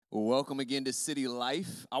Welcome again to City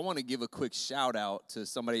Life. I want to give a quick shout out to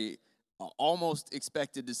somebody almost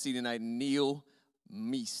expected to see tonight, Neil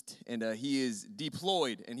Meest. And he is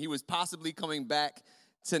deployed, and he was possibly coming back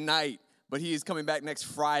tonight, but he is coming back next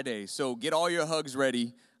Friday. So get all your hugs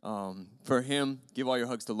ready for him. Give all your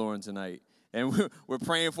hugs to Lauren tonight. And we're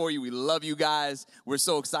praying for you. We love you guys. We're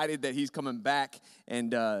so excited that he's coming back.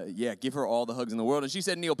 And give her all the hugs in the world. And she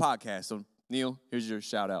said Neil podcast. So Neil, here's your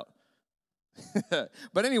shout out.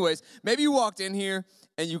 But anyways, maybe you walked in here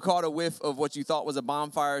and you caught a whiff of what you thought was a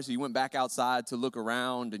bonfire, so you went back outside to look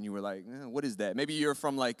around and you were like, what is that? Maybe you're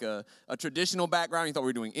from like a traditional background. You thought we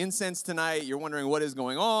were doing incense tonight. You're wondering what is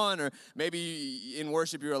going on. Or maybe in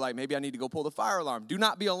worship you were like, maybe I need to go pull the fire alarm. Do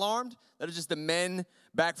not be alarmed. That is just the men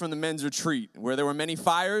back from the men's retreat where there were many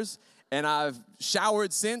fires, and I've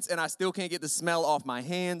showered since and I still can't get the smell off my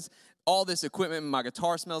hands. All this equipment, my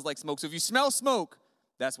guitar smells like smoke. So if you smell smoke,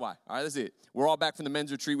 that's why. All right, that's it. We're all back from the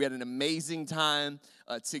men's retreat. We had an amazing time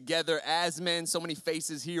together as men. So many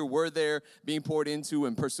faces here were there being poured into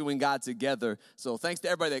and pursuing God together. So thanks to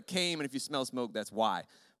everybody that came. And if you smell smoke, that's why.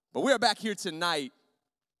 But we are back here tonight,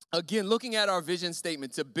 again, looking at our vision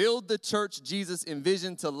statement. To build the church Jesus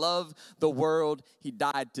envisioned, to love the world he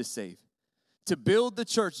died to save. To build the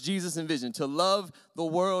church Jesus envisioned, to love the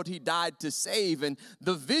world he died to save. And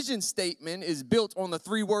the vision statement is built on the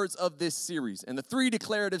three words of this series and the three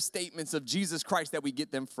declarative statements of Jesus Christ that we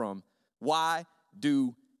get them from: why,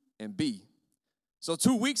 do, and be. So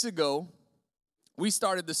 2 weeks ago, we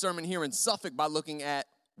started the sermon here in Suffolk by looking at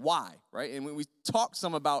why, right? And we talked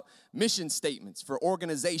some about mission statements for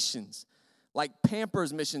organizations. Like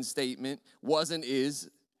Pampers' mission statement was and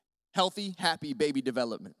is healthy, happy baby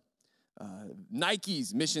development.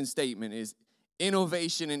 Nike's mission statement is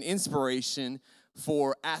innovation and inspiration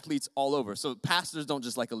for athletes all over. So pastors don't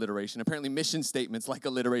just like alliteration. Apparently mission statements like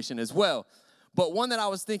alliteration as well. But one that I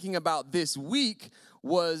was thinking about this week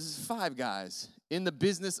was Five Guys, in the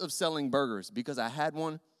business of selling burgers, because I had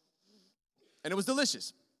one and it was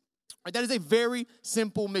delicious. Right, that is a very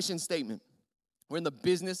simple mission statement. We're in the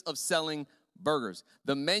business of selling burgers.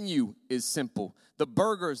 The menu is simple. The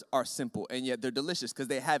burgers are simple, and yet they're delicious because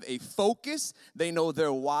they have a focus, they know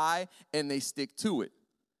their why, and they stick to it.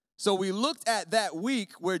 So we looked at that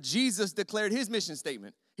week where Jesus declared his mission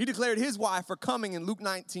statement. He declared his why for coming in Luke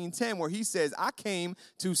 19:10, where he says, I came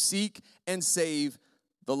to seek and save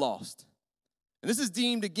the lost. And this is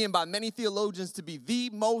deemed, again, by many theologians to be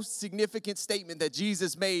the most significant statement that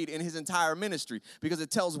Jesus made in his entire ministry because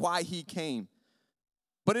it tells why he came.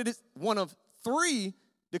 But it is one of three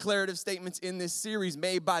declarative statements in this series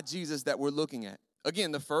made by Jesus that we're looking at.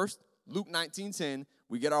 Again, the first, Luke 19:10,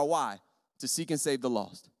 we get our why, to seek and save the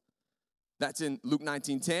lost. That's in Luke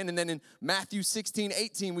 19:10. And then in Matthew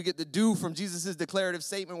 16:18, we get the do from Jesus' declarative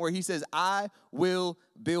statement where he says, I will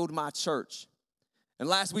build my church. And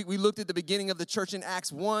last week we looked at the beginning of the church in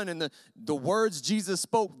Acts 1 and the words Jesus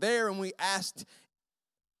spoke there, and we asked,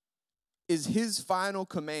 is his final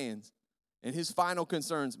commands and his final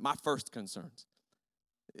concerns my first concerns?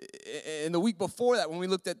 And the week before that, when we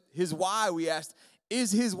looked at his why, we asked,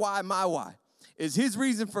 is his why my why? Is his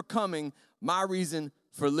reason for coming my reason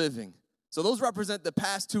for living? So those represent the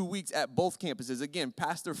past 2 weeks at both campuses. Again,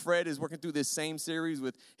 Pastor Fred is working through this same series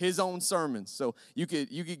with his own sermons. So you could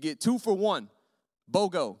get 2 for 1.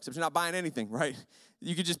 BOGO, except you're not buying anything, right?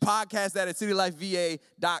 You could just podcast that at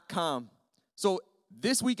citylifeva.com. So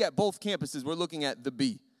this week at both campuses, we're looking at the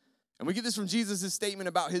B. And we get this from Jesus' statement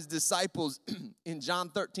about his disciples in John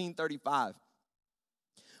 13:35,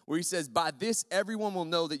 where he says, by this everyone will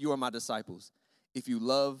know that you are my disciples, if you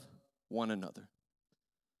love one another.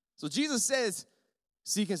 So Jesus says,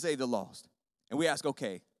 seek and save the lost. And we ask,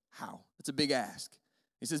 okay, how? It's a big ask.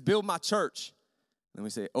 He says, build my church. And we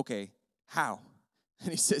say, okay, how? And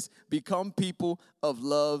he says, become people of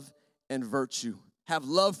love and virtue. Have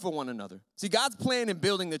love for one another. See, God's plan in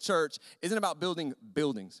building the church isn't about building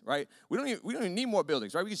buildings, right? We don't even need more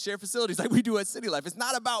buildings, right? We can share facilities like we do at City Life. It's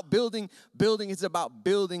not about building, it's about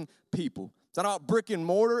building people. It's not about brick and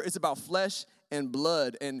mortar. It's about flesh and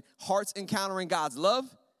blood and hearts encountering God's love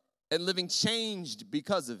and living changed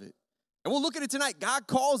because of it. And we'll look at it tonight. God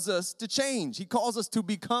calls us to change. He calls us to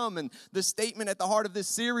become. And the statement at the heart of this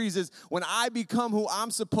series is, when I become who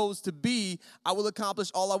I'm supposed to be, I will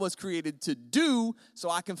accomplish all I was created to do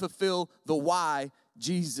so I can fulfill the why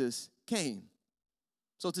Jesus came.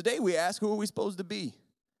 So today we ask, who are we supposed to be?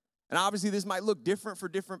 And obviously this might look different for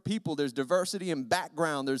different people. There's diversity in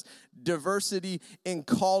background. There's diversity in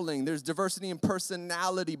calling. There's diversity in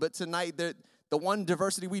personality. But tonight, the one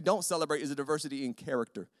diversity we don't celebrate is a diversity in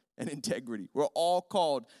character and integrity. We're all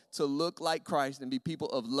called to look like Christ and be people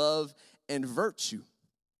of love and virtue.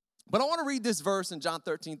 But I want to read this verse in John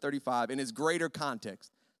 13:35 in its greater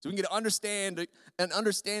context, so we can get an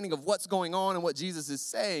understanding of what's going on and what Jesus is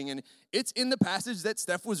saying. And it's in the passage that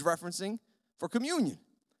Steph was referencing for communion.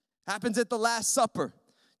 Happens at the Last Supper.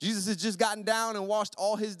 Jesus has just gotten down and washed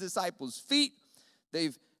all his disciples' feet.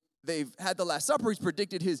 They've had the Last Supper. He's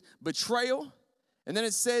predicted his betrayal. And then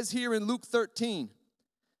it says here in Luke 13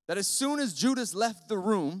 that as soon as Judas left the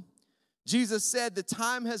room, Jesus said, the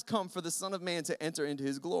time has come for the Son of Man to enter into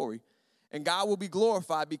his glory, and God will be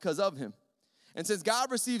glorified because of him. And since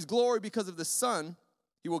God receives glory because of the Son,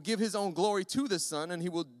 he will give his own glory to the Son, and he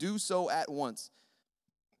will do so at once.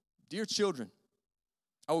 Dear children,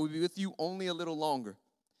 I will be with you only a little longer.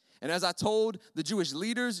 And as I told the Jewish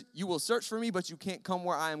leaders, you will search for me, but you can't come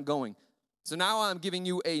where I am going. So now I'm giving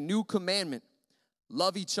you a new commandment.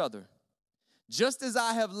 Love each other. Just as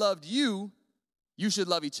I have loved you, you should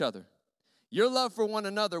love each other. Your love for one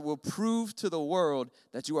another will prove to the world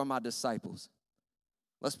that you are my disciples.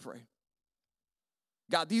 Let's pray.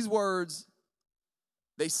 God, these words,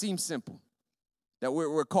 they seem simple, that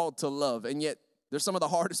we're called to love, and yet they're some of the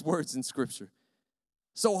hardest words in Scripture.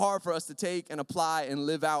 So hard for us to take and apply and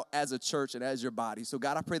live out as a church and as your body. So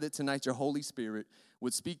God, I pray that tonight your Holy Spirit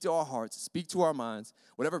would speak to our hearts, speak to our minds,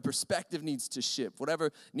 whatever perspective needs to shift,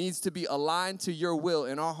 whatever needs to be aligned to your will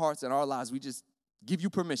in our hearts and our lives. We just give you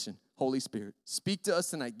permission, Holy Spirit. Speak to us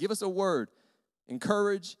tonight. Give us a word.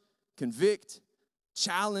 Encourage, convict,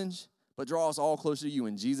 challenge, but draw us all closer to you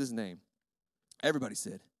in Jesus' name. Everybody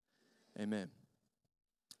said, amen.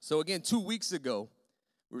 So again, 2 weeks ago,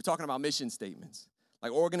 we were talking about mission statements.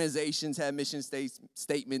 Like organizations have mission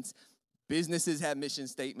statements. Businesses have mission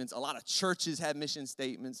statements. A lot of churches have mission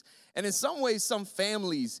statements. And in some ways, some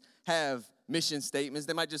families have mission statements.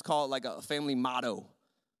 They might just call it like a family motto,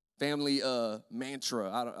 family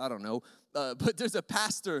mantra. I don't know. But there's a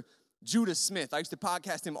pastor, Judah Smith. I used to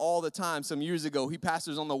podcast him all the time some years ago. He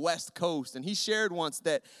pastors on the West Coast. And he shared once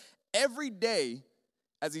that every day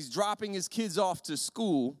as he's dropping his kids off to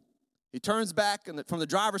school, he turns back from the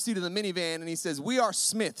driver's seat of the minivan and he says, "We are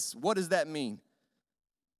Smiths. What does that mean?"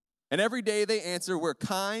 And every day they answer, "We're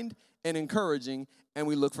kind and encouraging, and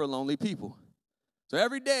we look for lonely people." So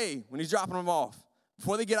every day when he's dropping them off,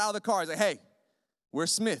 before they get out of the car, he's like, "Hey, we're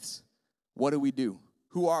Smiths. What do we do?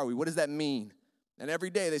 Who are we? What does that mean?" And every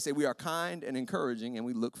day they say, "We are kind and encouraging, and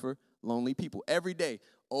we look for lonely people." Every day,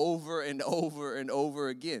 over and over and over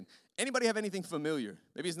again. Anybody have anything familiar?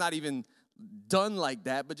 Maybe it's not even done like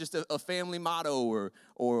that, but just a family motto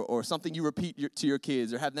or something you repeat to your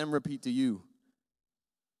kids or have them repeat to you.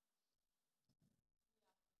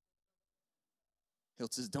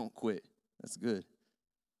 Hilt says, "Don't quit." That's good.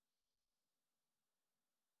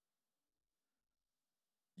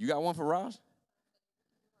 You got one for Raj?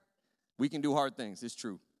 We can do hard things. It's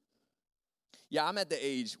true. Yeah, I'm at the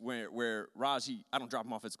age where Raj, I don't drop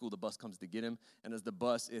him off at school. The bus comes to get him. And as the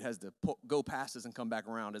bus, it has to go past us and come back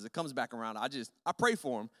around. As it comes back around, I pray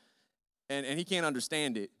for him. And he can't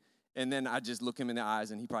understand it. And then I just look him in the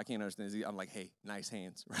eyes, and he probably can't understand it. I'm like, "Hey, nice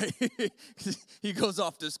hands," right? He goes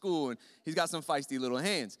off to school, and he's got some feisty little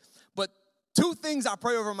hands. But 2 things I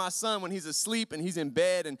pray over my son when he's asleep and he's in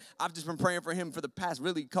bed, and I've just been praying for him for the past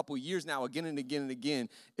really couple years now, again and again and again,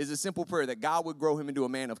 is a simple prayer that God would grow him into a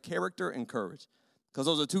man of character and courage. Because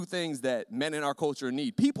those are 2 things that men in our culture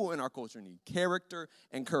need, people in our culture need, character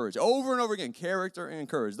and courage. Over and over again, character and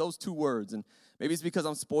courage, those 2 words. And maybe it's because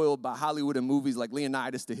I'm spoiled by Hollywood and movies like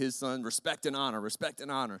Leonidas to his son, respect and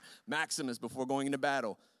honor, Maximus before going into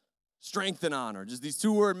battle, strength and honor, just these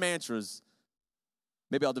 2-word mantras.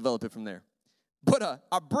 Maybe I'll develop it from there. But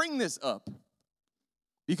I bring this up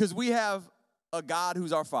because we have a God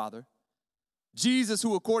who's our Father, Jesus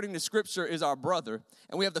who according to Scripture is our brother,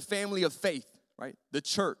 and we have the family of faith, right? The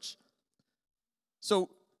church. So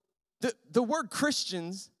the word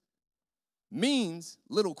Christians means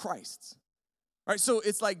little Christs, right? So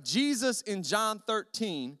it's like Jesus in John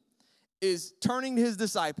 13 is turning to his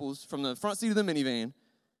disciples from the front seat of the minivan,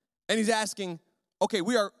 and he's asking, "Okay,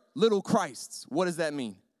 we are little Christs. What does that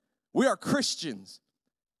mean? We are Christians.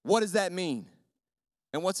 What does that mean?"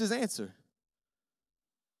 And what's his answer?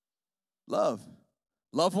 Love.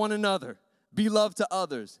 Love one another. Be love to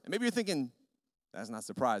others. And maybe you're thinking, that's not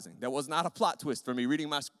surprising. That was not a plot twist for me reading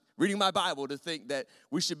my Bible to think that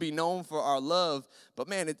we should be known for our love. But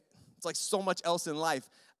man, it's like so much else in life.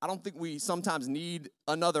 I don't think we sometimes need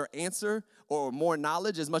another answer or more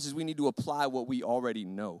knowledge as much as we need to apply what we already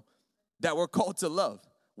know. That we're called to love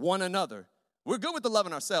one another. We're good with the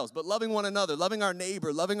loving ourselves, but loving one another, loving our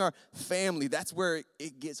neighbor, loving our family, that's where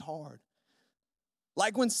it gets hard.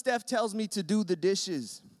 Like when Steph tells me to do the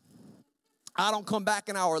dishes, I don't come back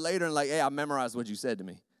an hour later and like, "Hey, I memorized what you said to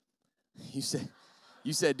me."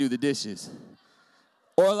 You said do the dishes.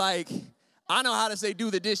 Or like, I know how to say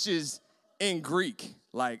do the dishes in Greek.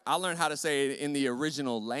 Like, I learned how to say it in the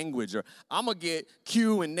original language. Or I'm going to get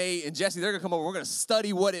Q and Nate and Jesse. They're going to come over. We're going to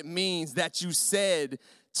study what it means that you said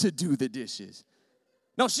to do the dishes.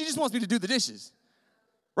 No, she just wants me to do the dishes.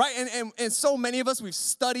 Right? And so many of us, we've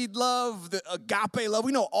studied love, the agape love.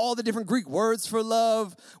 We know all the different Greek words for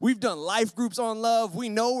love. We've done life groups on love. We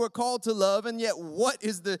know we're called to love. And yet, what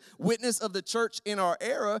is the witness of the church in our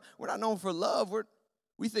era? We're not known for love.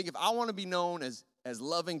 We think if I want to be known as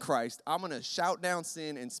loving Christ, I'm going to shout down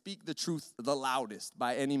sin and speak the truth the loudest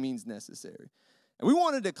by any means necessary. And we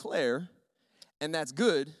want to declare, and that's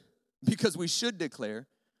good because we should declare.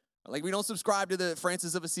 Like, we don't subscribe to the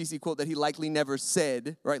Francis of Assisi quote that he likely never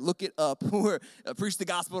said, right? Look it up, or preach the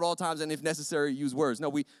gospel at all times, and if necessary, use words. No,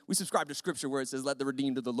 we subscribe to Scripture where it says, let the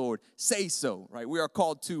redeemed of the Lord say so, right? We are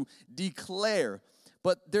called to declare.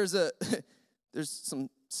 But there's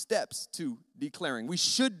some steps to declaring. We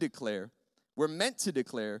should declare. We're meant to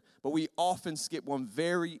declare, but we often skip one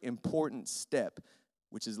very important step,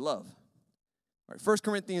 which is love. All right, 1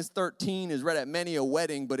 Corinthians 13 is read at many a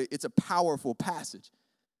wedding, but it's a powerful passage.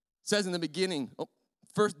 It says in the beginning,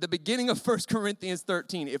 the beginning of 1 Corinthians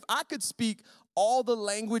 13, if I could speak all the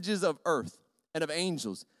languages of earth and of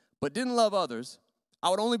angels, but didn't love others,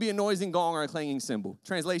 I would only be a noisy gong or a clanging cymbal.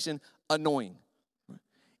 Translation, annoying.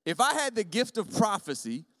 If I had the gift of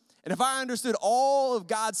prophecy, and if I understood all of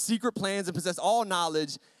God's secret plans and possessed all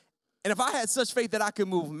knowledge, and if I had such faith that I could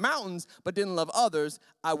move mountains but didn't love others,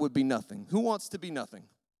 I would be nothing. Who wants to be nothing?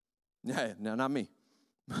 Yeah, no, not me.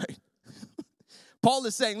 Right? Paul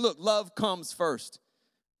is saying, look, love comes first.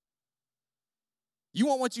 You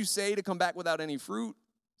want what you say to come back without any fruit?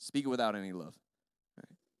 Speak it without any love.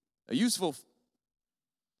 Right? A useful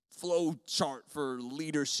flow chart for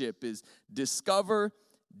leadership is discover,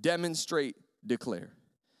 demonstrate, declare.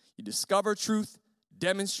 You discover truth,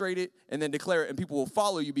 demonstrate it, and then declare it, and people will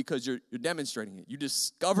follow you because you're demonstrating it. You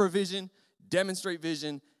discover vision, demonstrate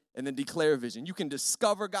vision, and then declare vision. You can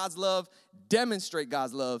discover God's love, demonstrate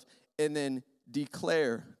God's love, and then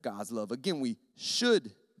declare God's love. Again, we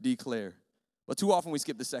should declare, but too often we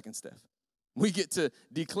skip the second step. We get to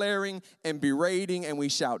declaring and berating, and we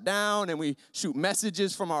shout down, and we shoot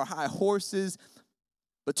messages from our high horses,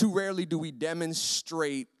 but too rarely do we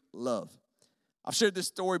demonstrate love. I've shared this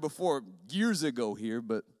story before years ago here,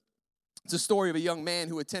 but it's a story of a young man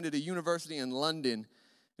who attended a university in London, and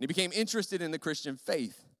he became interested in the Christian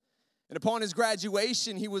faith. And upon his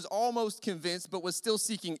graduation, he was almost convinced, but was still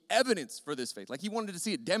seeking evidence for this faith. Like, he wanted to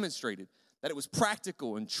see it demonstrated, that it was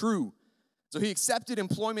practical and true. So he accepted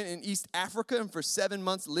employment in East Africa and for 7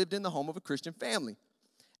 months lived in the home of a Christian family.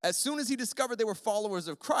 As soon as he discovered they were followers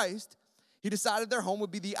of Christ, he decided their home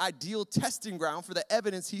would be the ideal testing ground for the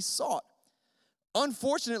evidence he sought.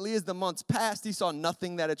 Unfortunately, as the months passed, he saw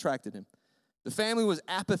nothing that attracted him. The family was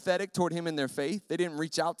apathetic toward him in their faith. They didn't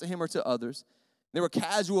reach out to him or to others. They were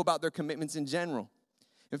casual about their commitments in general.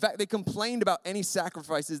 In fact, they complained about any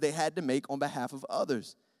sacrifices they had to make on behalf of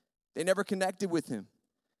others. They never connected with him.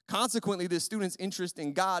 Consequently, this student's interest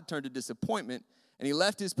in God turned to disappointment, and he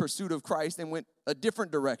left his pursuit of Christ and went a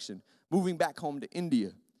different direction, moving back home to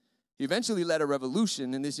India. He eventually led a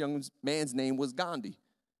revolution, and this young man's name was Gandhi.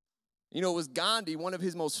 You know, it was Gandhi, one of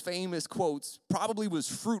his most famous quotes, probably was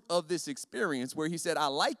fruit of this experience, where he said, I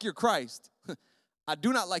like your Christ. I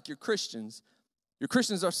do not like your Christians. Your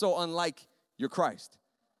Christians are so unlike your Christ.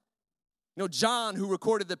 You know, John, who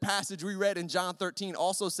recorded the passage we read in John 13,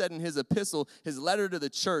 also said in his epistle, his letter to the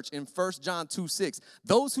church in 1 John 2:6,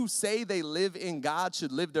 those who say they live in God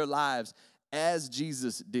should live their lives as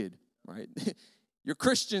Jesus did, right? Your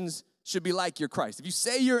Christians should be like your Christ. If you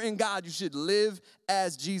say you're in God, you should live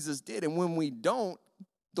as Jesus did. And when we don't,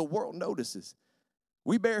 the world notices.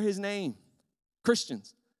 We bear his name,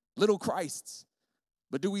 Christians, little Christs.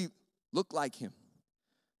 But do we look like him?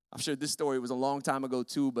 I've shared this story. It was a long time ago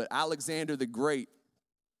too, but Alexander the Great,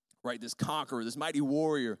 right, this conqueror, this mighty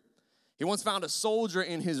warrior, he once found a soldier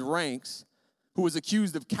in his ranks who was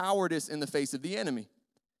accused of cowardice in the face of the enemy.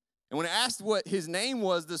 And when asked what his name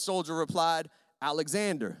was, the soldier replied,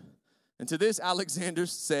 Alexander. And to this, Alexander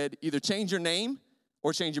said, either change your name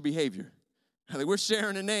or change your behavior. Like, we're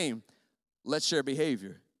sharing a name. Let's share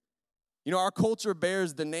behavior. You know, our culture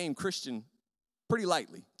bears the name Christian pretty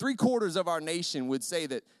lightly. 3/4 of our nation would say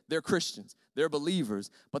that they're Christians, they're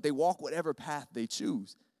believers, but they walk whatever path they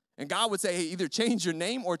choose. And God would say, hey, either change your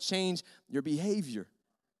name or change your behavior.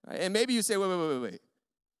 Right? And maybe you say, wait.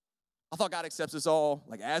 I thought God accepts us all,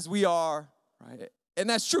 like as we are, right? And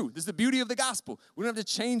that's true. This is the beauty of the gospel. We don't have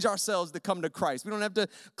to change ourselves to come to Christ. We don't have to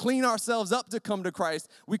clean ourselves up to come to Christ.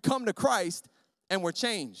 We come to Christ and we're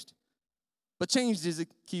changed. But changed is a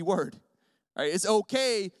key word. Right? It's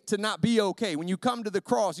okay to not be okay. When you come to the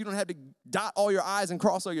cross, you don't have to dot all your I's and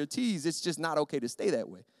cross all your T's. It's just not okay to stay that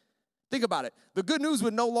way. Think about it. The good news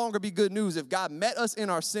would no longer be good news if God met us in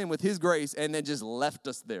our sin with his grace and then just left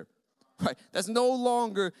us there. Right? That's no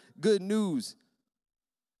longer good news.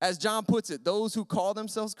 As John puts it, those who call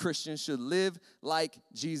themselves Christians should live like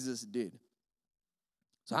Jesus did.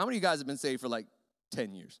 So how many of you guys have been saved for like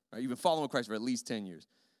 10 years? Right? You've been following Christ for at least 10 years.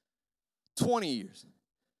 20 years.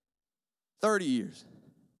 30 years.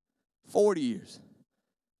 40 years.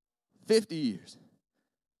 50 years.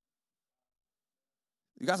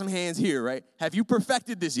 You got some hands here, right? Have you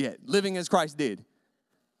perfected this yet? Living as Christ did.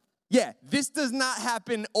 Yeah, this does not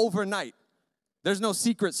happen overnight. There's no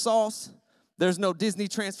secret sauce. There's no Disney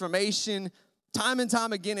transformation. Time and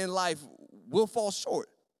time again in life, we'll fall short.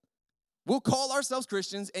 We'll call ourselves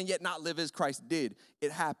Christians and yet not live as Christ did.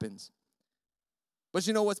 It happens. But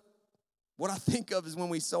you know what I think of is when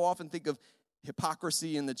we so often think of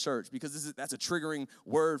hypocrisy in the church, because that's a triggering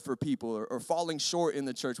word for people, or falling short in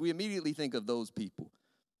the church. We immediately think of those people.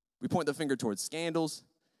 We point the finger towards scandals,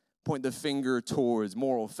 point the finger towards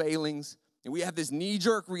moral failings, and we have this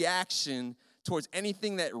knee-jerk reaction towards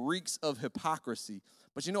anything that reeks of hypocrisy.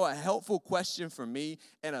 But you know, a helpful question for me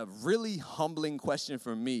and a really humbling question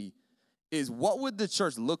for me is, what would the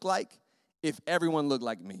church look like if everyone looked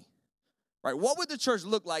like me? Right? What would the church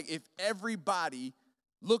look like if everybody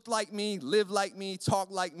looked like me, lived like me,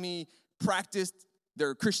 talked like me, practiced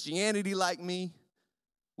their Christianity like me?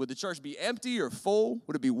 Would the church be empty or full?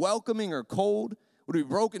 Would it be welcoming or cold? Would it be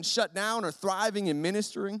broken, shut down, or thriving and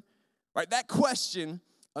ministering? Right? That question,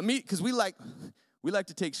 because we like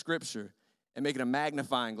to take Scripture and make it a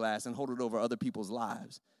magnifying glass and hold it over other people's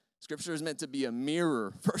lives. Scripture is meant to be a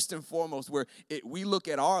mirror, first and foremost, where we look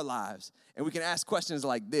at our lives and we can ask questions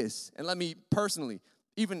like this. And let me personally,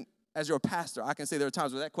 even as your pastor, I can say there are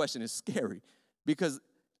times where that question is scary, because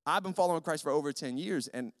I've been following Christ for over 10 years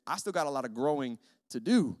and I still got a lot of growing to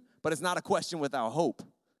do. But it's not a question without hope,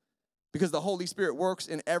 because the Holy Spirit works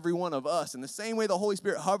in every one of us. In the same way the Holy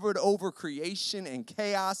Spirit hovered over creation and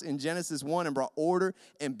chaos in Genesis 1 and brought order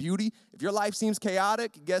and beauty. If your life seems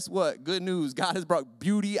chaotic, guess what? Good news. God has brought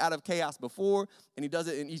beauty out of chaos before, and he does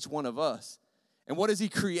it in each one of us. And what does he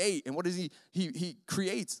create? And what does he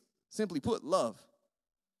creates, simply put, love.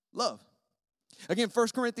 Love. Again, 1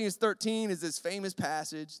 Corinthians 13 is this famous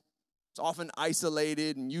passage. It's often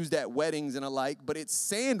isolated and used at weddings and alike, but it's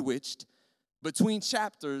sandwiched between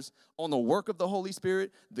chapters on the work of the Holy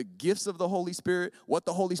Spirit, the gifts of the Holy Spirit, what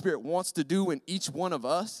the Holy Spirit wants to do in each one of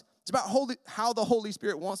us. It's about how the Holy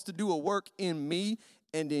Spirit wants to do a work in me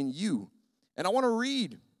and in you. And I want to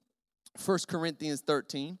read 1 Corinthians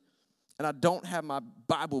 13, and I don't have my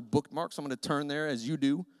Bible bookmarked, so I'm going to turn there as you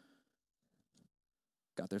do.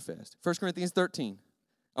 Got there fast. 1 Corinthians 13.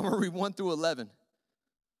 I'm going to read 1 through 11.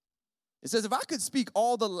 It says, if I could speak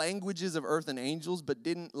all the languages of earth and angels but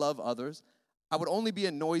didn't love others, I would only be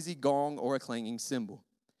a noisy gong or a clanging cymbal.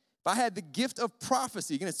 If I had the gift of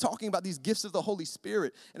prophecy, again, it's talking about these gifts of the Holy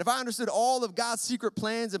Spirit, and if I understood all of God's secret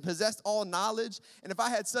plans and possessed all knowledge, and if I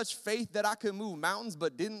had such faith that I could move mountains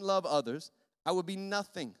but didn't love others, I would be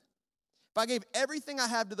nothing. If I gave everything I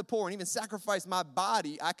have to the poor and even sacrificed my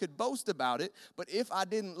body, I could boast about it, but if I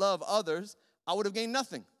didn't love others, I would have gained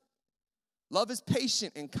nothing. Love is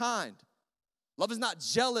patient and kind. Love is not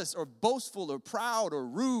jealous or boastful or proud or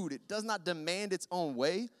rude. It does not demand its own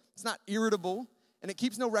way. It's not irritable, and it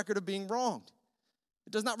keeps no record of being wronged.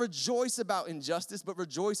 It does not rejoice about injustice, but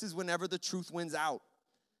rejoices whenever the truth wins out.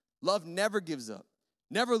 Love never gives up,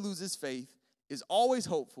 never loses faith, is always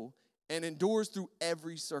hopeful, and endures through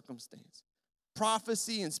every circumstance.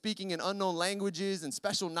 Prophecy and speaking in unknown languages and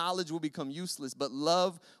special knowledge will become useless, but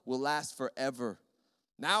love will last forever.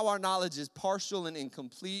 Now our knowledge is partial and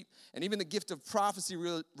incomplete, and even the gift of prophecy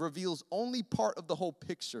reveals only part of the whole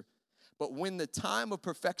picture. But when the time of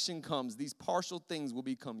perfection comes, these partial things will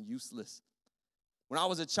become useless. When I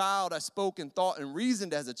was a child, I spoke and thought and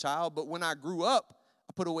reasoned as a child, but when I grew up,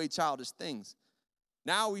 I put away childish things.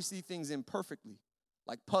 Now we see things imperfectly,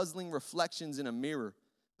 like puzzling reflections in a mirror,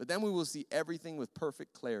 but then we will see everything with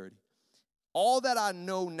perfect clarity. All that I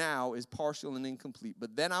know now is partial and incomplete,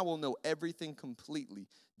 but then I will know everything completely,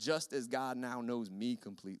 just as God now knows me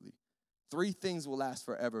completely. 3 things will last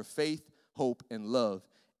forever: faith, hope, and love.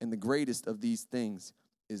 And the greatest of these things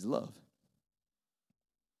is love.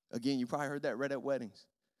 Again, you probably heard that read at weddings.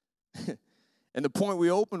 And the point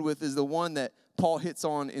we opened with is the one that Paul hits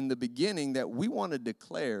on in the beginning, that we want to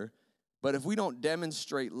declare But if we don't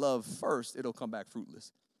demonstrate love first, it'll come back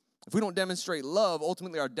fruitless. If we don't demonstrate love,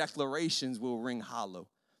 ultimately our declarations will ring hollow.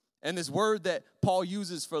 And this word that Paul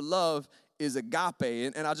uses for love is agape.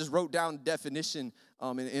 And I just wrote down definition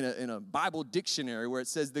in a Bible dictionary where it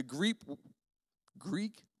says the Greek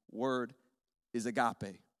word is agape.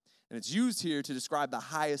 And it's used here to describe the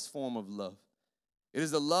highest form of love. It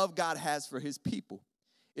is the love God has for his people.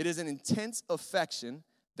 It is an intense affection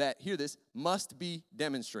that, hear this, must be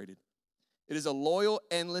demonstrated. It is a loyal,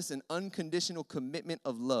 endless, and unconditional commitment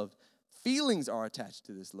of love. Feelings are attached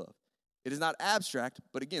to this love. It is not abstract,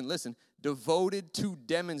 but again, listen, devoted to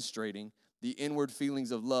demonstrating the inward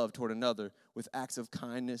feelings of love toward another with acts of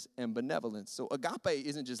kindness and benevolence. So agape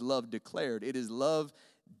isn't just love declared, it is love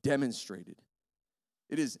demonstrated.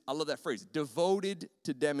 It is, I love that phrase, devoted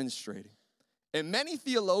to demonstrating. And many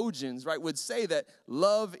theologians, right, would say that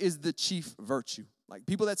love is the chief virtue. Like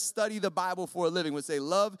people that study the Bible for a living would say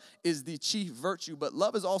love is the chief virtue, but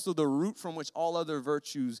love is also the root from which all other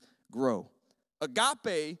virtues grow.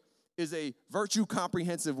 Agape is a virtue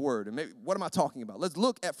comprehensive word. And maybe, what am I talking about? Let's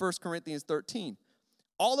look at 1 Corinthians 13.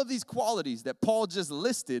 All of these qualities that Paul just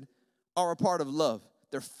listed are a part of love.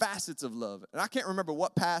 They're facets of love. And I can't remember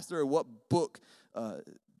what pastor or what book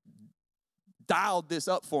dialed this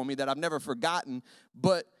up for me that I've never forgotten.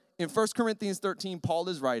 But in 1 Corinthians 13, Paul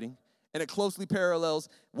is writing, and it closely parallels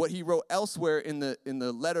what he wrote elsewhere in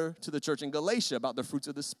the letter to the church in Galatia about the fruits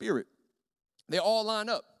of the Spirit. They all line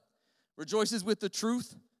up. Rejoices with the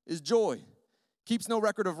truth is joy. Keeps no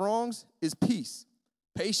record of wrongs is peace.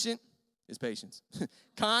 Patient is patience.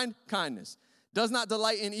 Kind, kindness. Does not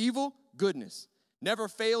delight in evil, goodness. Never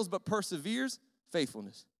fails but perseveres,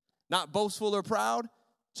 faithfulness. Not boastful or proud,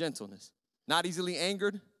 gentleness. Not easily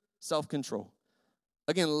angered, self-control.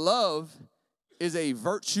 Again, love is a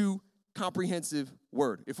virtue comprehensive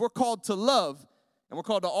word. If we're called to love and we're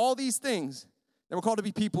called to all these things, then we're called to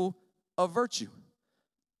be people of virtue.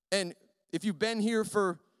 And if you've been here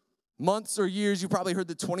for months or years, you probably heard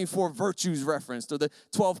the 24 virtues referenced or the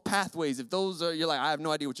 12 pathways. If those are, you're like, I have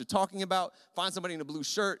no idea what you're talking about, find somebody in a blue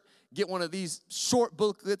shirt, get one of these short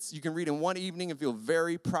booklets you can read in one evening and feel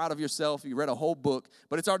very proud of yourself. You read a whole book,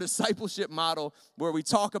 but it's our discipleship model where we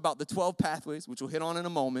talk about the 12 pathways, which we'll hit on in a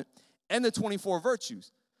moment, and the 24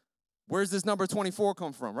 virtues. Where's this number 24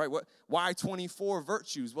 come from, right? Why 24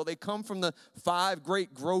 virtues? Well, they come from the 5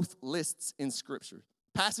 great growth lists in Scripture.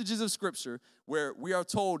 Passages of Scripture where we are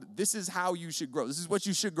told this is how you should grow. This is what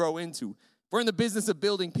you should grow into. If we're in the business of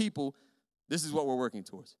building people, this is what we're working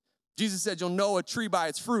towards. Jesus said, you'll know a tree by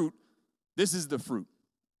its fruit. This is the fruit.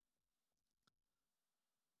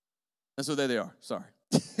 And so there they are. Sorry.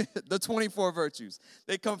 The 24 virtues.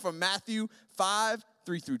 They come from Matthew 5,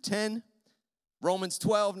 3 through 10, Romans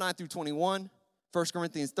 12, 9 through 21, 1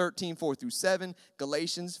 Corinthians 13, 4 through 7,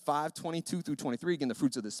 Galatians 5, 22 through 23, again, the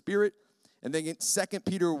fruits of the Spirit. And then 2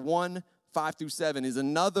 Peter 1, 5 through 7 is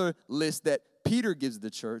another list that Peter gives the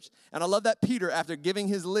church. And I love that Peter, after giving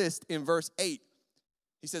his list in verse 8,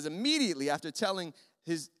 he says immediately after telling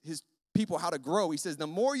his people how to grow, he says, the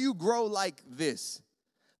more you grow like this,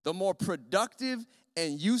 the more productive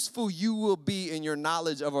and useful you will be in your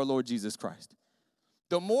knowledge of our Lord Jesus Christ.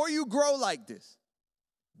 The more you grow like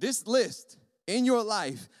this list in your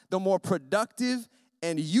life, the more productive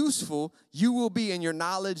and useful you will be in your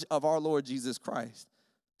knowledge of our Lord Jesus Christ.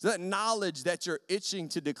 So that knowledge that you're itching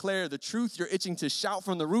to declare, the truth you're itching to shout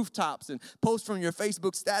from the rooftops and post from your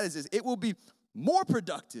Facebook statuses, it will be more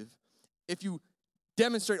productive if you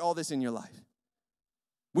demonstrate all this in your life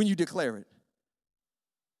when you declare it.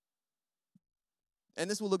 And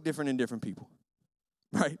this will look different in different people,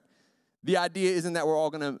 right? The idea isn't that we're all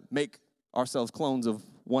going to make ourselves clones of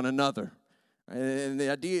one another. And the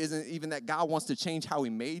idea isn't even that God wants to change how he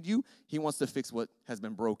made you. He wants to fix what has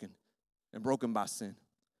been broken and broken by sin.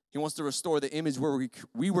 He wants to restore the image where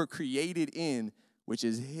we were created in, which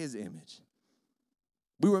is his image.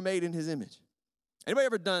 We were made in his image. Anybody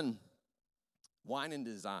ever done wine and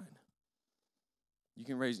design? You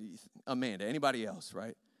can raise Amanda, anybody else,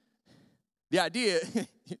 right? The idea,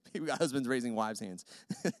 we got husbands raising wives' hands.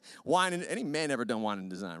 Wine and, any man ever done wine and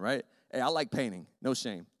design, right? Hey, I like painting. No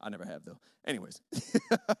shame. I never have, though. Anyways.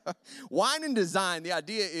 Wine and design, the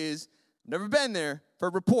idea is, never been there, for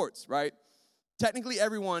reports, right? Technically,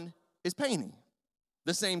 everyone is painting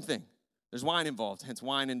the same thing. There's wine involved, hence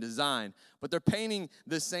wine and design. But they're painting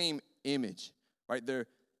the same image, right? They're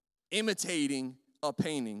imitating a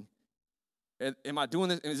painting. Am I doing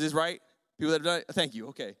this? Is this right? People that have done it? Thank you.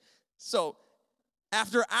 Okay. So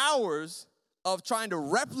after hours of trying to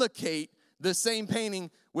replicate the same painting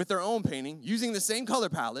with their own painting, using the same color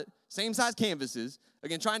palette, same size canvases,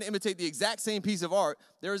 again, trying to imitate the exact same piece of art,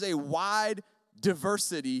 there is a wide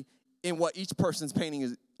diversity in what each person's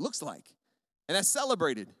painting looks like. And that's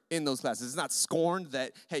celebrated in those classes. It's not scorned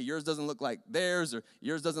that, hey, yours doesn't look like theirs or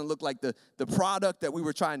yours doesn't look like the product that we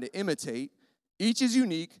were trying to imitate. Each is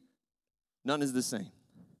unique. None is the same.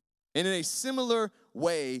 And in a similar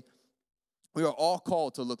way, we are all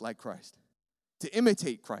called to look like Christ, to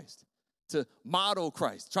imitate Christ, to model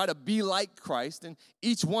Christ, try to be like Christ. And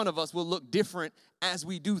each one of us will look different as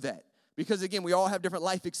we do that. Because, again, we all have different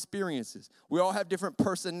life experiences. We all have different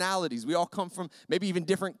personalities. We all come from maybe even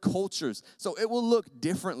different cultures. So it will look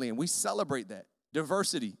differently, and we celebrate that.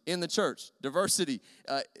 Diversity in the church, diversity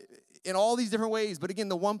in all these different ways. But, again,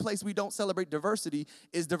 the one place we don't celebrate diversity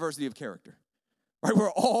is diversity of character. Right?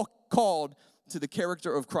 We're all called to the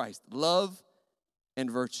character of Christ, love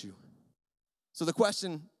and virtue. So the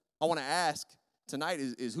question I want to ask tonight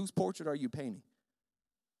is whose portrait are you painting?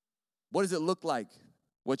 What does it look like?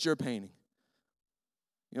 What you're painting.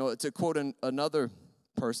 You know, to quote another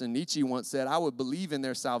person, Nietzsche once said, I would believe in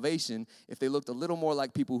their salvation if they looked a little more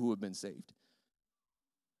like people who have been saved.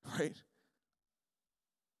 Right?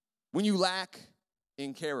 When you lack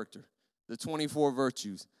in character, the 24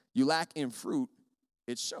 virtues, you lack in fruit,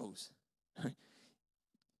 it shows. Right?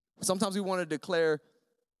 Sometimes we want to declare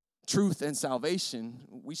truth and salvation.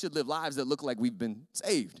 We should live lives that look like we've been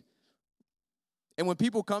saved. And when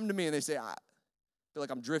people come to me and they say, I feel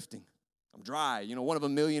like I'm drifting. I'm dry. You know, one of a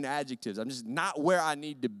million adjectives. I'm just not where I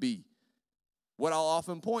need to be. What I'll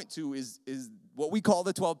often point to is what we call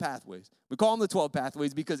the 12 pathways. We call them the 12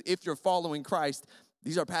 pathways because if you're following Christ,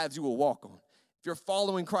 these are paths you will walk on. If you're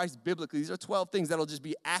following Christ biblically, these are 12 things that'll just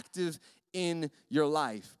be active in your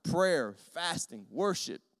life. Prayer, fasting,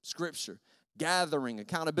 worship, scripture, gathering,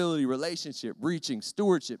 accountability, relationship, reaching,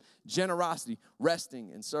 stewardship, generosity,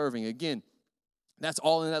 resting, and serving. Again, that's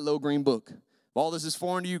all in that little green book. If all this is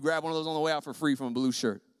foreign to you, grab one of those on the way out for free from a blue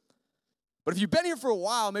shirt. But if you've been here for a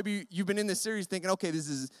while, maybe you've been in this series thinking, okay, this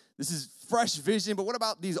is fresh vision, but what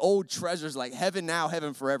about these old treasures like heaven now,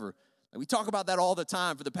 heaven forever? And we talk about that all the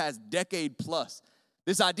time for the past decade plus.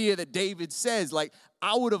 This idea that David says, like,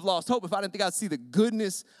 I would have lost hope if I didn't think I'd see the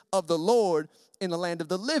goodness of the Lord in the land of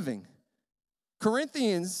the living.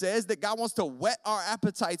 Corinthians says that God wants to whet our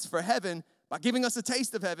appetites for heaven by giving us a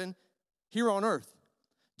taste of heaven here on earth.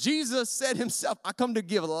 Jesus said himself, I come to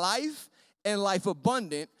give life and life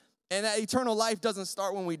abundant, and that eternal life doesn't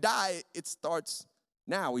start when we die, it starts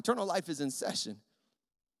now. Eternal life is in session.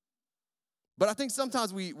 But I think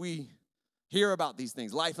sometimes we hear about these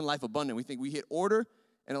things, life and life abundant. We think we hit order,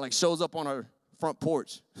 and it like shows up on our front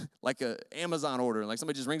porch, like an Amazon order, and like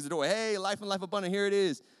somebody just rings the door, hey, life and life abundant, here it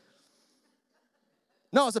is.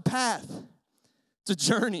 No, it's a path. It's a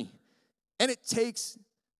journey. And it takes,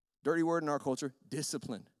 dirty word in our culture,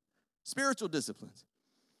 discipline. Spiritual disciplines.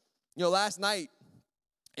 You know, last night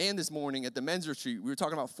and this morning at the men's retreat, we were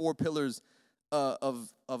talking about 4 pillars of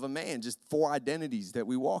a man, just 4 identities that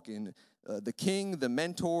we walk in. The king, the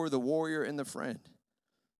mentor, the warrior, and the friend.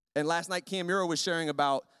 And last night, Cam Muro was sharing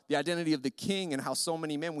about the identity of the king and how so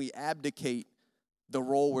many men, we abdicate the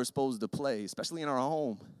role we're supposed to play, especially in our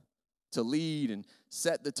home, to lead and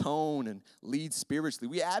set the tone and lead spiritually.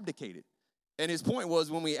 We abdicate it. And his point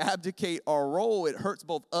was when we abdicate our role, it hurts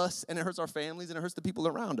both us and it hurts our families and it hurts the people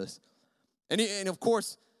around us. And of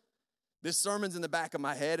course, this sermon's in the back of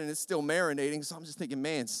my head and it's still marinating. So I'm just thinking,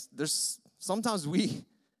 man, sometimes we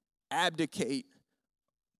abdicate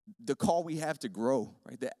the call we have to grow,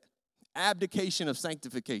 right? The abdication of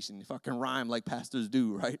sanctification, if I can rhyme like pastors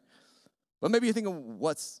do, right? But maybe you're thinking,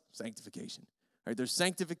 what's sanctification? Right? There's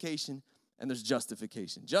sanctification and there's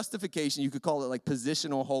justification. Justification, you could call it like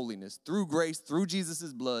positional holiness. Through grace, through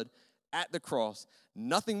Jesus' blood, at the cross,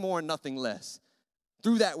 nothing more and nothing less.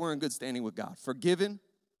 Through that, we're in good standing with God. Forgiven,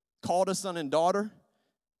 called a son and daughter.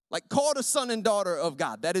 Like called a son and daughter of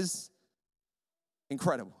God. That is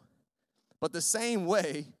incredible. But the same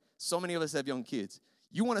way, so many of us have young kids.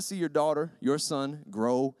 You want to see your daughter, your son,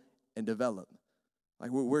 grow and develop. Like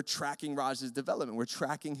we're tracking Raj's development. We're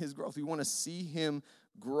tracking his growth. We want to see him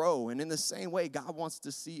grow. And in the same way, God wants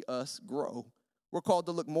to see us grow. We're called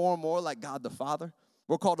to look more and more like God the Father.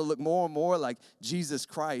 We're called to look more and more like Jesus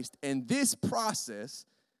Christ. And this process,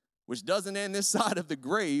 which doesn't end this side of the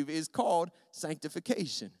grave, is called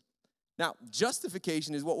sanctification. Now,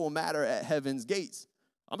 justification is what will matter at heaven's gates.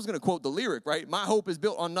 I'm just going to quote the lyric, right? My hope is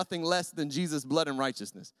built on nothing less than Jesus' blood and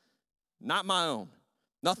righteousness. Not my own.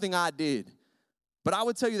 Nothing I did. But I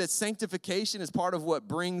would tell you that sanctification is part of what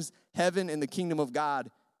brings heaven and the kingdom of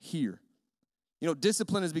God here. You know,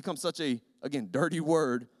 discipline has become such a, again, dirty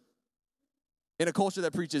word in a culture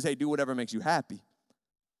that preaches, hey, do whatever makes you happy.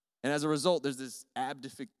 And as a result, there's this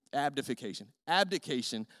abdication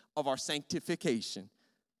of our sanctification.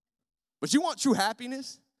 But you want true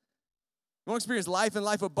happiness? You want to experience life and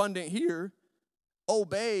life abundant here?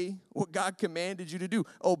 Obey what God commanded you to do.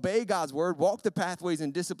 Obey God's word. Walk the pathways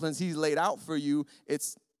and disciplines he's laid out for you.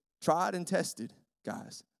 It's tried and tested,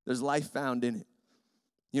 guys. There's life found in it.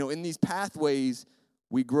 You know, in these pathways,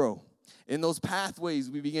 we grow. In those pathways,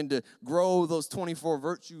 we begin to grow those 24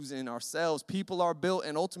 virtues in ourselves. People are built,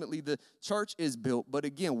 and ultimately the church is built. But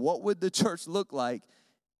again, what would the church look like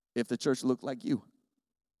if the church looked like you?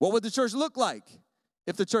 What would the church look like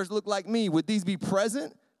if the church looked like me? Would these be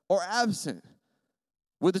present or absent?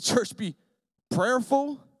 Would the church be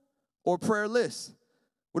prayerful or prayerless?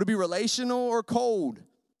 Would it be relational or cold?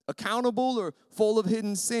 Accountable or full of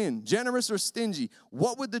hidden sin? Generous or stingy?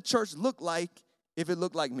 What would the church look like if it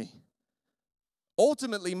looked like me?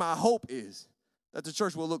 Ultimately, my hope is that the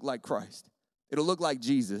church will look like Christ. It'll look like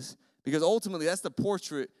Jesus, because ultimately that's the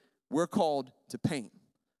portrait we're called to paint.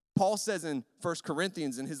 Paul says in 1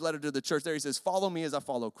 Corinthians, in his letter to the church there, he says, follow me as I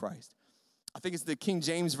follow Christ. I think it's the King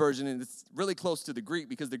James Version, and it's really close to the Greek,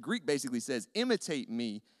 because the Greek basically says, imitate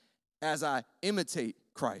me as I imitate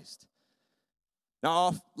Christ.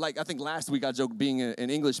 Now, I think last week I joked being an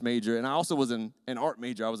English major, and I also was an art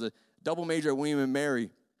major. I was a double major at William &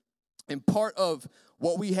 Mary. And part of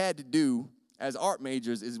what we had to do as art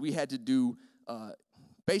majors is we had to do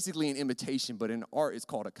basically an imitation, but in art it's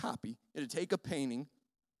called a copy. You had to take a painting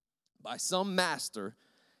by some master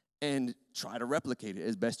and try to replicate it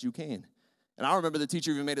as best you can. And I remember the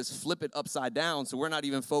teacher even made us flip it upside down, so we're not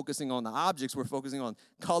even focusing on the objects, we're focusing on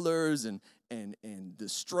colors and the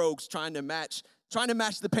strokes, trying to match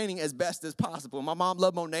the painting as best as possible. My mom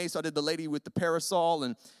loved Monet, so I did the lady with the parasol,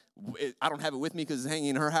 and I don't have it with me because it's hanging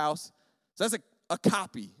in her house. So that's a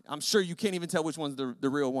copy. I'm sure you can't even tell which one's the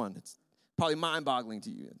real one. It's probably mind-boggling to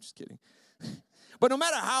you. I'm just kidding. But no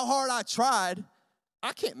matter how hard I tried,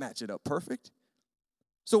 I can't match it up perfect.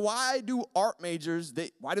 So why do art majors,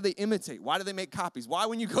 why do they imitate? Why do they make copies? Why,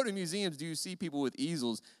 when you go to museums, do you see people with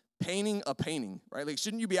easels painting a painting, right? Like,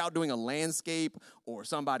 shouldn't you be out doing a landscape or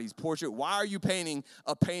somebody's portrait? Why are you painting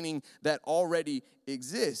a painting that already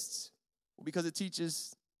exists? Well, because it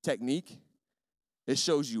teaches technique. It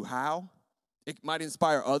shows you how. It might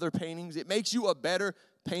inspire other paintings. It makes you a better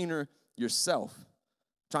painter yourself.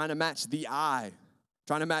 Trying to match the eye,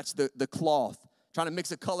 trying to match the cloth, trying to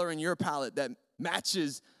mix a color in your palette that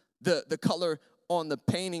matches the color on the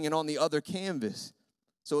painting and on the other canvas.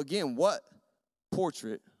 So again, what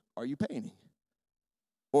portrait are you painting?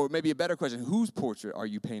 Or maybe a better question, whose portrait are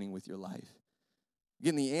you painting with your life?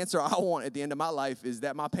 Again, the answer I want at the end of my life is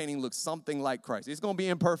that my painting looks something like Christ. It's going to be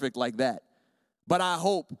imperfect like that. But I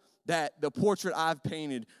hope that the portrait I've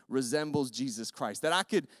painted resembles Jesus Christ. That I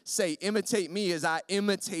could say, imitate me as I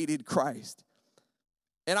imitated Christ.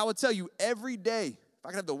 And I would tell you, every day, if I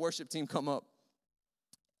could have the worship team come up,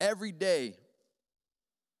 every day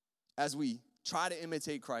as we try to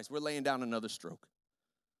imitate Christ, we're laying down another stroke.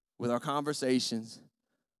 With our conversations,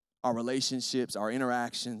 our relationships, our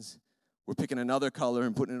interactions, we're picking another color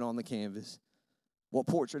and putting it on the canvas. What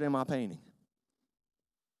portrait am I painting?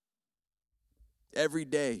 Every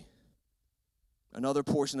day, another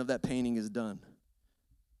portion of that painting is done.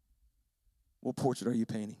 What portrait are you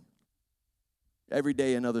painting? Every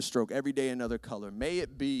day, another stroke. Every day, another color. May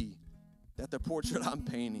it be that the portrait I'm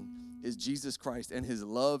painting is Jesus Christ and his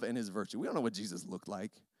love and his virtue. We don't know what Jesus looked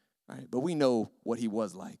like, right? But we know what he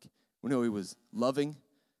was like. We know he was loving,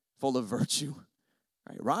 full of virtue.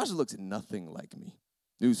 Right? Raj looks nothing like me.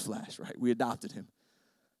 Newsflash, right? We adopted him.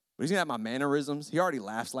 But he's going to have my mannerisms. He already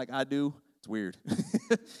laughs like I do. It's weird.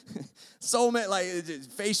 So many, like,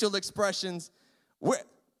 facial expressions.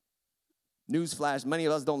 Newsflash, many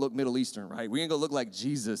of us don't look Middle Eastern, right? We ain't going to look like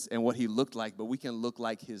Jesus and what he looked like, but we can look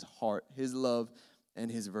like his heart, his love, and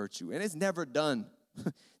his virtue. And it's never done.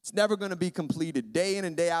 It's never going to be completed. Day in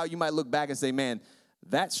and day out, you might look back and say, man,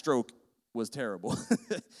 that stroke was terrible.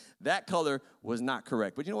 That color was not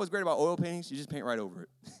correct. But you know what's great about oil paintings? You just paint right over it.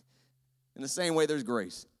 In the same way, there's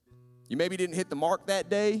grace. You maybe didn't hit the mark that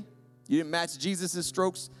day. You didn't match Jesus'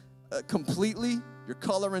 strokes completely. Your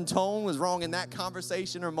color and tone was wrong in that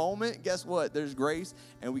conversation or moment. Guess what? There's grace,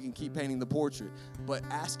 and we can keep painting the portrait. But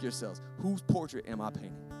ask yourselves, whose portrait am I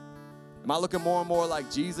painting? Am I looking more and more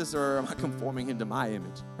like Jesus, or am I conforming him to my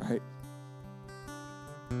image, right?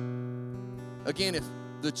 Again, if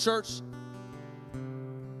the church,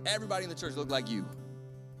 everybody in the church looked like you,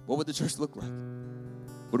 what would the church look like?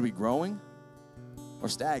 Would it be growing or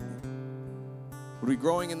stagnant? Would we be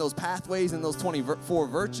growing in those pathways and those 24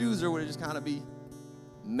 virtues, or would it just kind of be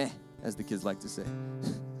meh, as the kids like to say?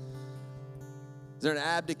 Is there an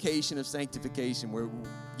abdication of sanctification where,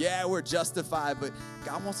 yeah, we're justified, but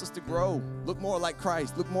God wants us to grow, look more like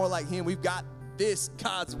Christ, look more like Him. We've got this,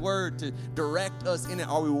 God's word, to direct us in it.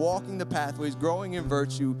 Are we walking the pathways, growing in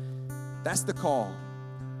virtue? That's the call.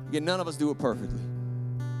 Again, none of us do it perfectly.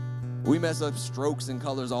 We mess up strokes and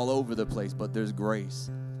colors all over the place, but there's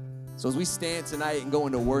grace. So as we stand tonight and go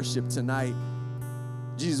into worship tonight,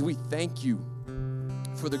 Jesus, we thank you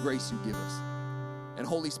for the grace you give us. And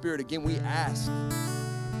Holy Spirit, again, we ask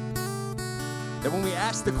that when we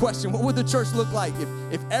ask the question, what would the church look like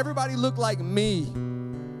if everybody looked like me?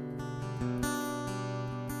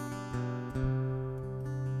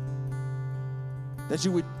 That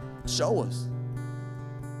you would show us.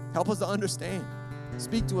 Help us to understand.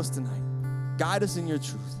 Speak to us tonight. Guide us in your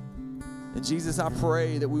truth. And Jesus, I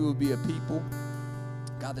pray that we will be a people,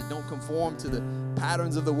 God, that don't conform to the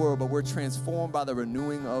patterns of the world, but we're transformed by the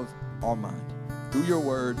renewing of our mind. Through your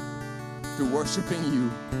word, through worshiping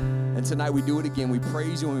you. And tonight we do it again. We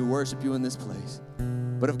praise you and we worship you in this place.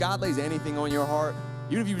 But if God lays anything on your heart,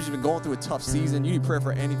 even if you've just been going through a tough season, you need prayer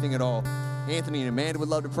for anything at all, Anthony and Amanda would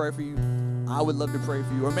love to pray for you. I would love to pray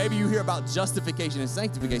for you. Or maybe you hear about justification and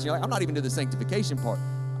sanctification. You're like, I'm not even to the sanctification part.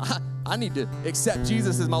 I need to accept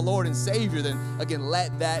Jesus as my Lord and Savior. Then, again,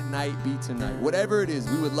 let that night be tonight. Whatever it is,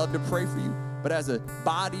 we would love to pray for you. But as a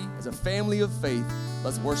body, as a family of faith,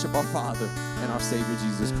 let's worship our Father and our Savior,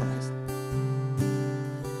 Jesus Christ.